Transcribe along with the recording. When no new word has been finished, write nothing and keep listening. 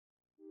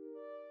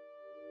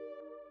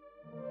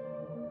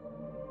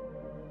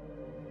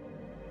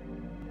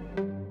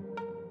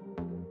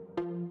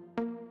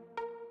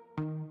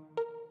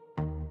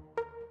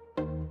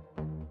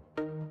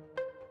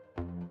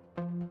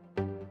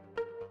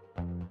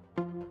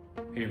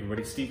Hey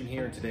everybody, Stephen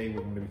here, and today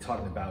we're going to be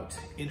talking about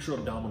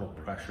intra-abdominal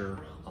pressure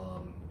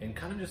and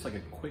kind of just like a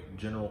quick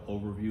general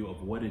overview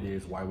of what it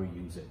is, why we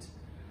use it.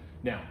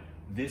 Now,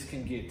 this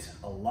can get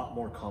a lot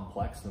more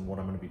complex than what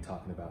I'm going to be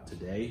talking about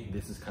today.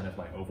 This is kind of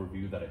my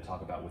overview that I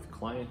talk about with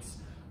clients.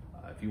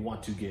 If you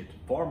want to get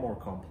far more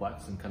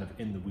complex and kind of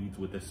in the weeds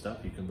with this stuff,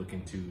 you can look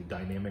into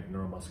dynamic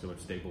neuromuscular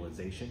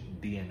stabilization,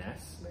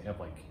 DNS. They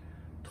have like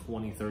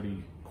 20,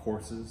 30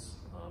 courses,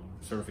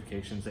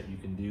 certifications that you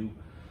can do.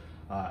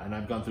 And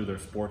I've gone through their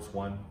sports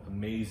one,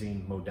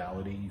 amazing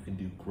modality. You can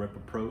do grip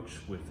approach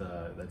with,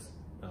 that's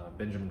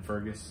Benjamin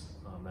Fergus,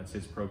 that's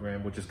his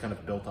program, which is kind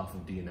of built off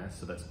of DNS.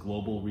 So that's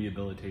Global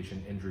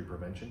Rehabilitation Injury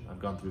Prevention. I've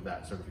gone through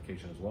that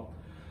certification as well.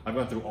 I've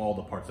gone through all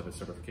the parts of his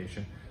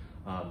certification.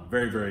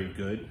 Very, very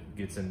good.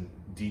 Gets in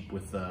deep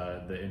with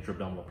the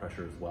intra-abdominal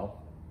pressure as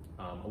well.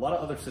 A lot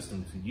of other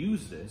systems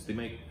use this. They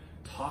may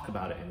talk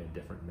about it in a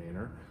different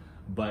manner,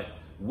 but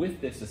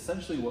with this,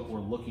 essentially what we're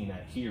looking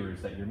at here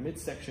is that your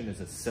midsection is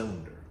a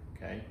cylinder,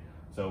 okay?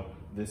 So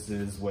this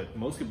is what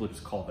most people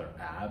just call their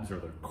abs or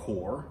their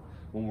core.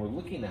 When we're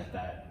looking at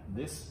that,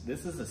 this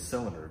is a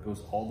cylinder. It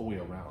goes all the way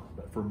around.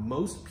 But for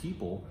most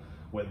people,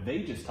 what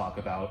they just talk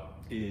about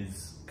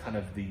is kind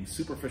of the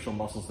superficial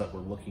muscles that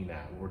we're looking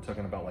at. We're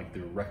talking about like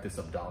the rectus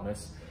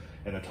abdominis,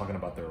 and they're talking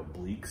about their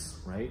obliques,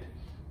 right?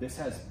 This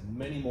has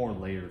many more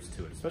layers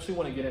to it, especially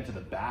when I get into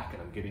the back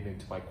and I'm getting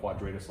into my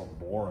quadratus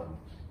lumborum.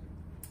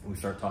 We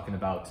start talking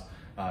about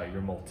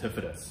your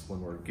multifidus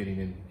when we're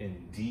getting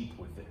in deep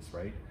with this,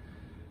 right?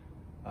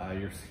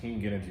 You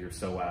can get into your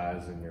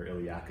psoas and your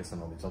iliacus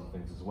and all these other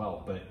things as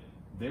well, but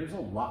there's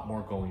a lot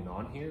more going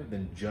on here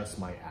than just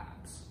my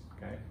abs,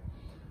 okay?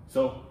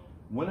 So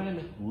when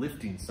I'm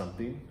lifting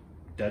something,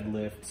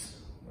 deadlift,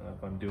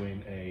 if I'm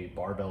doing a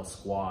barbell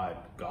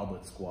squat,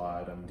 goblet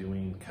squat, I'm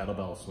doing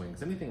kettlebell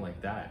swings, anything like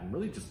that, and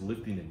really just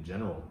lifting in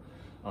general,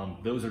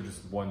 those are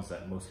just ones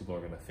that most people are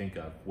going to think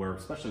of, where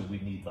especially we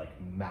need like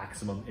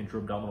maximum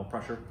intra-abdominal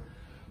pressure.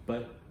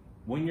 But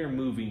when you're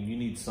moving, you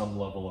need some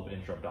level of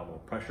intra-abdominal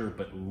pressure,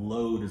 but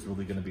load is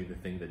really going to be the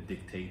thing that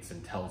dictates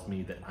and tells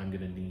me that I'm going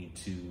to need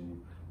to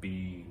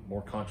be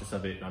more conscious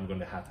of it, and I'm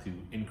going to have to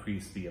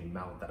increase the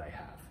amount that I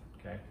have,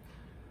 okay?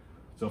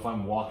 So if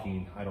I'm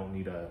walking, I don't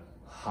need a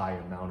high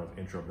amount of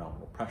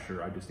intra-abdominal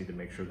pressure. I just need to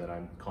make sure that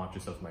I'm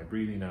conscious of my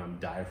breathing and I'm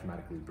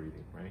diaphragmatically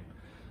breathing, right?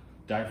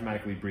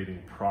 Diaphragmatically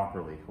breathing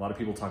properly. A lot of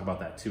people talk about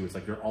that too. It's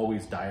like you're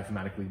always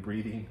diaphragmatically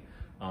breathing.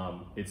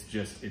 It's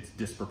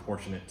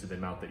disproportionate to the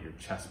amount that your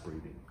chest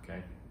breathing,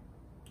 okay?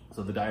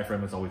 So the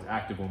diaphragm is always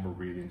active when we're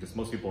breathing. Just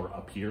most people are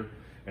up here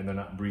and they're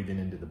not breathing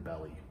into the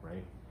belly,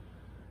 right?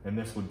 And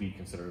this would be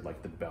considered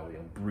like the belly.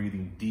 I'm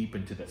breathing deep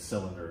into the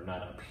cylinder,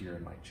 not up here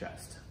in my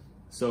chest.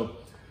 So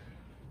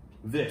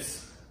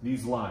these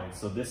lines,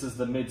 so this is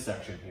the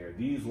midsection here.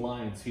 These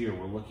lines here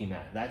we're looking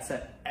at, that's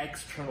that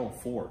external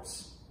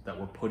force that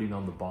we're putting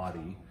on the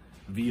body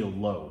via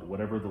load,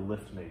 whatever the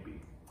lift may be.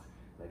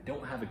 And I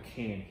don't have a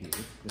can here,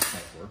 this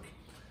might work.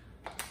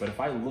 But if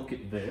I look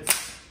at this,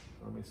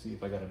 let me see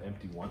if I got an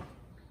empty one.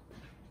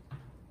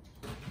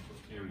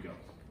 Here we go,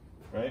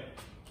 right?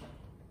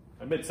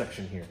 A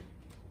midsection here,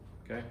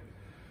 okay?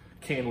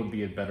 Can would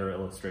be a better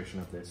illustration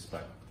of this,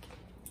 but.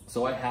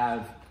 So I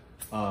have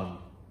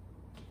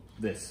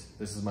this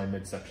is my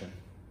midsection.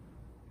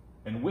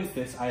 And with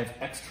this, I have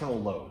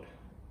external load.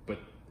 But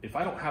if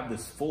I don't have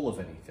this full of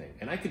anything,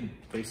 and I could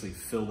basically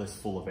fill this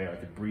full of air, I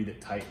could breathe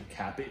it tight and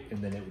cap it,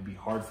 and then it would be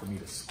hard for me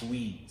to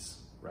squeeze,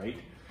 right?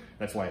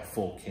 That's why a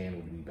full can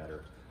would be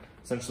better.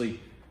 Essentially,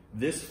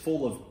 this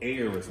full of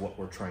air is what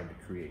we're trying to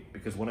create,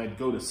 because when I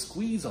go to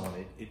squeeze on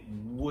it, it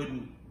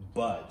wouldn't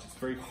budge. It's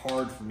very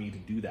hard for me to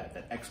do that.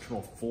 That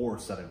external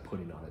force that I'm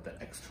putting on it, that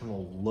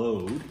external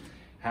load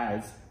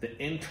has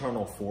the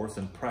internal force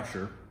and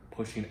pressure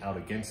pushing out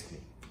against me.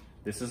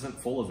 This isn't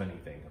full of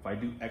anything. If I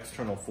do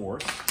external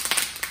force,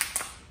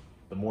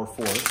 the more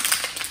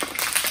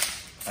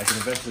force, I can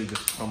eventually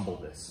just crumble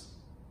this,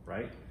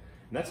 right?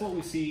 And that's what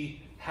we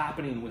see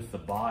happening with the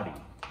body,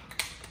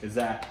 is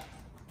that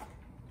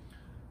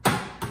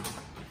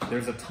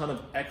there's a ton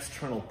of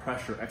external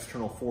pressure,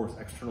 external force,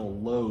 external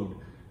load,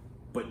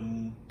 but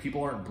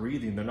people aren't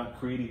breathing, they're not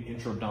creating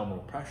intra-abdominal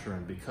pressure,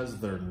 and because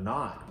they're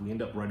not, we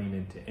end up running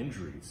into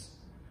injuries,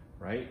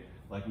 right?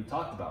 Like we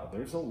talked about,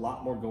 there's a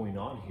lot more going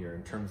on here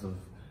in terms of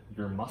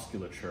your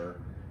musculature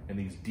and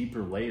these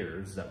deeper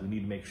layers that we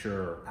need to make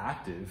sure are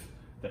active,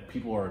 that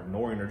people are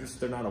ignoring or just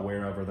they're not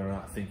aware of or they're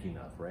not thinking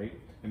of, right?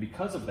 And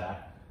because of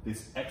that,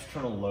 this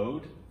external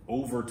load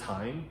over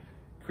time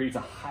creates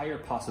a higher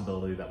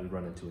possibility that we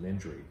run into an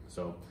injury.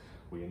 So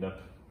we end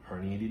up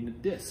herniating the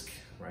disc,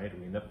 right?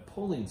 We end up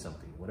pulling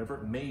something, whatever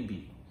it may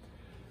be.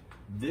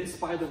 This,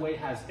 by the way,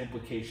 has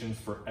implications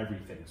for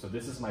everything. So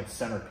this is my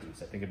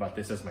centerpiece. I think about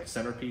this as my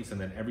centerpiece,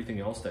 and then everything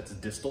else that's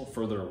distal,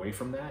 further away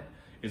from that,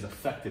 is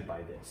affected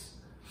by this.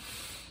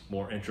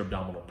 More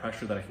intra-abdominal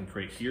pressure that I can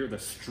create here, the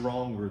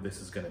stronger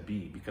this is gonna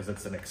be, because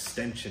it's an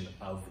extension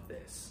of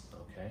this,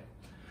 okay?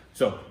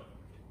 So,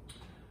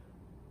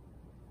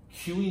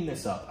 queuing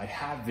this up, I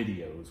have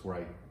videos where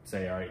I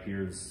say, all right,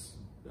 here's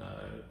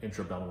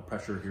intra-abdominal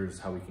pressure, here's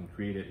how we can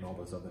create it and all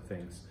those other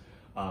things.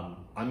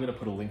 I'm gonna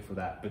put a link for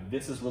that, but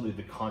this is really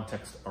the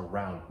context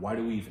around why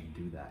do we even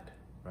do that,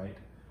 right?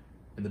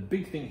 And the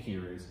big thing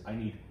here is I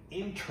need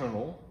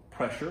internal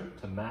pressure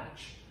to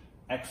match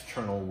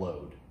external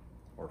load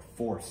or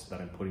force that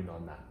I'm putting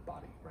on that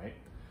body, right?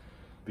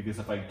 Because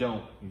if I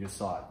don't, you just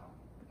saw it,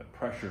 the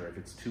pressure, if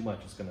it's too much,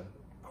 it's gonna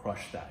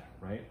crush that,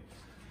 right?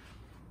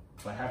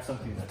 If I have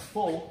something that's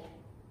full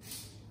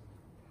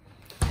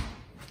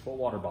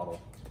water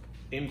bottle,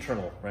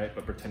 internal, right?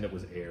 But pretend it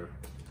was air.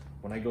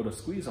 When I go to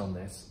squeeze on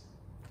this,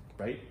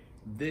 right?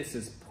 This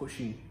is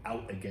pushing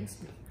out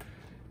against me.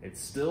 It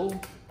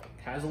still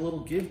has a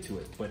little give to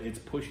it, but it's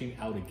pushing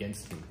out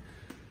against me.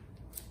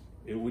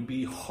 It would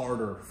be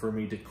harder for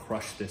me to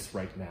crush this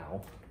right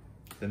now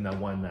than the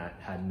one that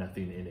had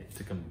nothing in it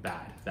to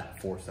combat that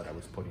force that I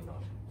was putting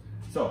on.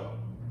 So,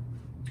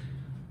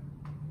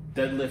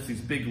 deadlifts,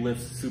 these big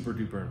lifts, super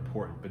duper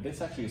important, but this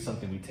actually is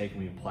something we take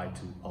and we apply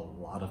to a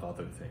lot of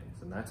other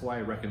things. And that's why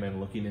I recommend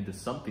looking into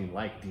something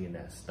like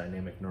DNS,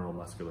 Dynamic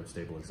Neuromuscular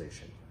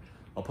Stabilization.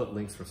 I'll put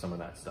links for some of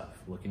that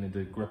stuff. Looking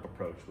into grip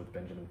approach with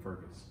Benjamin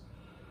Fergus.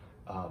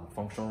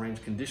 Functional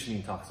range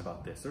conditioning talks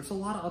about this. There's a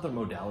lot of other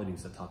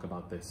modalities that talk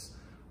about this.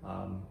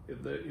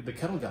 The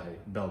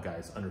kettlebell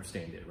guys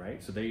understand it,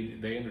 right? So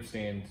they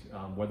understand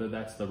whether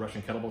that's the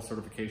Russian kettlebell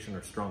certification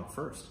or Strong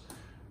First.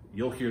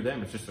 You'll hear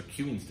them, it's just the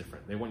cueing's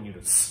different. They want you to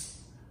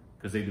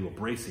because they do a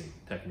bracing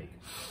technique.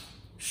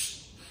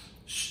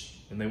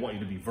 And they want you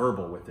to be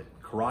verbal with it.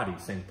 Karate,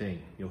 same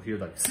thing. You'll hear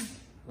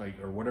like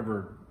or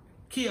whatever,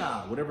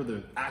 kia, whatever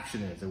the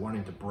action is, they're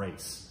wanting to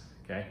brace,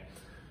 okay?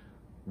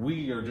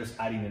 We are just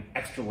adding an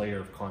extra layer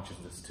of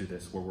consciousness to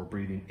this where we're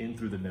breathing in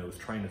through the nose,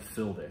 trying to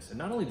fill this. And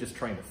not only just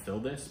trying to fill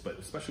this, but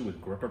especially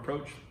with grip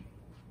approach,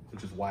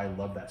 which is why I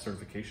love that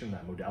certification,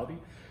 that modality.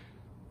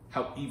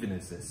 How even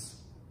is this?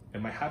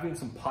 Am I having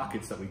some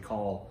pockets that we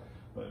call,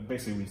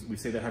 basically we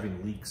say they're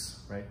having leaks,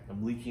 right?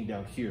 I'm leaking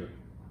down here.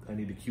 I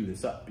need to cue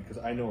this up because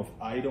I know if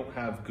I don't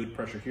have good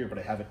pressure here, but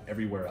I have it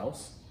everywhere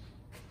else,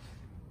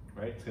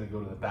 right? It's gonna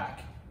go to the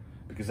back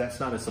because that's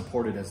not as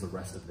supported as the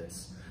rest of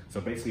this.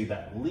 So basically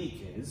that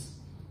leak is,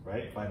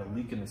 right? If I had a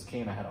leak in this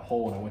can, I had a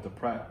hole and I went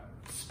to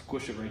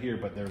squish it right here,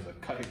 but there's a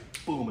cut,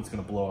 boom, it's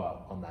gonna blow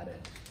out on that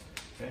end,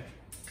 okay?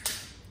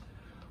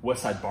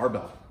 West Side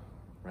Barbell,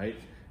 right?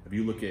 If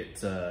you look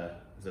at,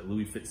 is it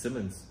Louis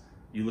Fitzsimmons?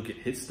 You look at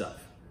his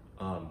stuff.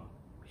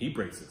 He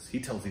braces.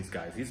 He tells these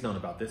guys, he's known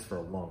about this for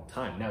a long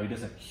time. Now he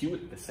doesn't cue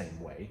it the same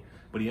way,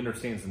 but he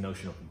understands the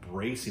notion of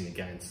bracing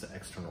against the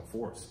external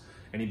force.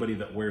 Anybody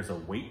that wears a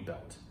weight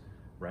belt,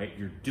 right?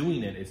 You're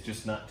doing it, it's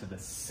just not to the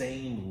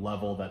same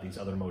level that these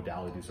other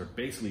modalities are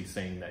basically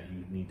saying that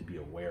you need to be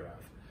aware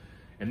of.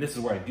 And this is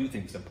where I do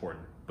think it's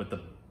important, but the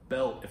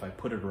belt, if I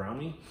put it around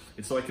me,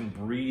 it's so I can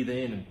breathe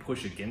in and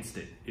push against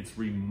it. It's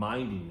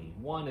reminding me,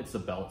 one, it's a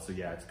belt, so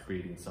yeah, it's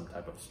creating some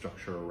type of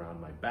structure around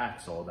my back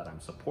so that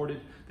I'm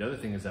supported. The other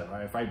thing is that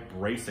if I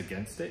brace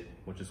against it,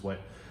 which is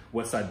what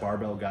West Side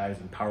Barbell guys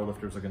and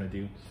powerlifters are gonna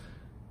do,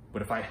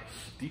 but if I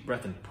deep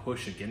breath and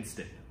push against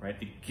it, right,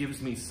 it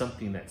gives me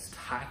something that's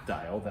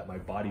tactile that my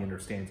body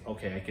understands,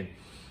 okay, I can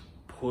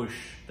push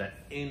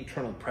that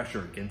internal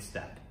pressure against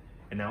that.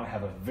 And now I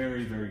have a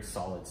very, very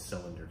solid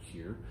cylinder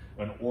here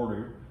in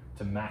order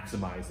to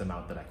maximize the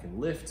amount that I can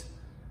lift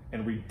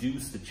and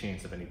reduce the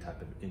chance of any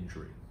type of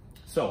injury.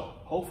 So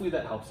hopefully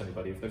that helps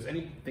anybody. If there's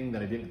anything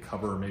that I didn't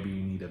cover, or maybe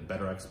you need a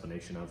better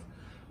explanation of,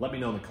 let me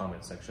know in the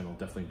comment section. I'll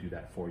definitely do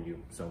that for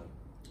you. So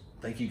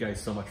thank you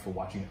guys so much for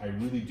watching. I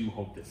really do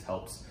hope this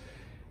helps.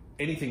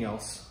 Anything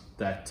else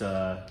that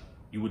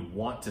you would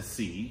want to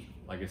see,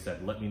 like I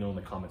said, let me know in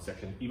the comment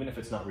section, even if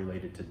it's not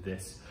related to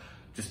this,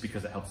 just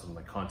because it helps with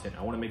my content.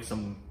 I want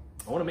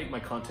to make my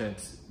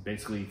content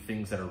basically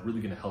things that are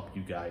really going to help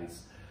you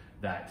guys,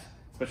 that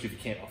especially if you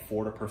can't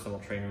afford a personal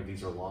trainer,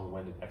 these are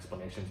long-winded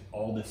explanations.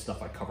 All this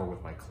stuff I cover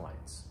with my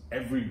clients.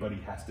 Everybody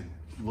has to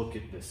look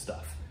at this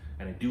stuff,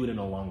 and I do it in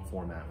a long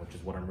format, which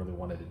is what I really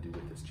wanted to do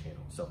with this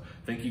channel. So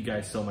thank you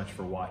guys so much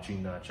for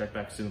watching. Check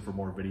back soon for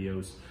more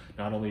videos,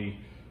 not only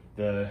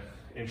the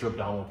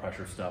intra-abdominal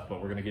pressure stuff,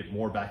 but we're gonna get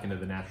more back into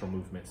the natural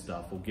movement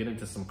stuff. We'll get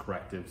into some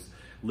correctives,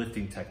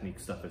 lifting technique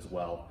stuff as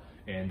well.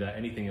 And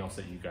anything else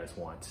that you guys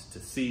want to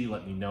see,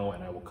 let me know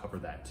and I will cover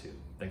that too.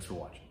 Thanks for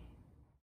watching.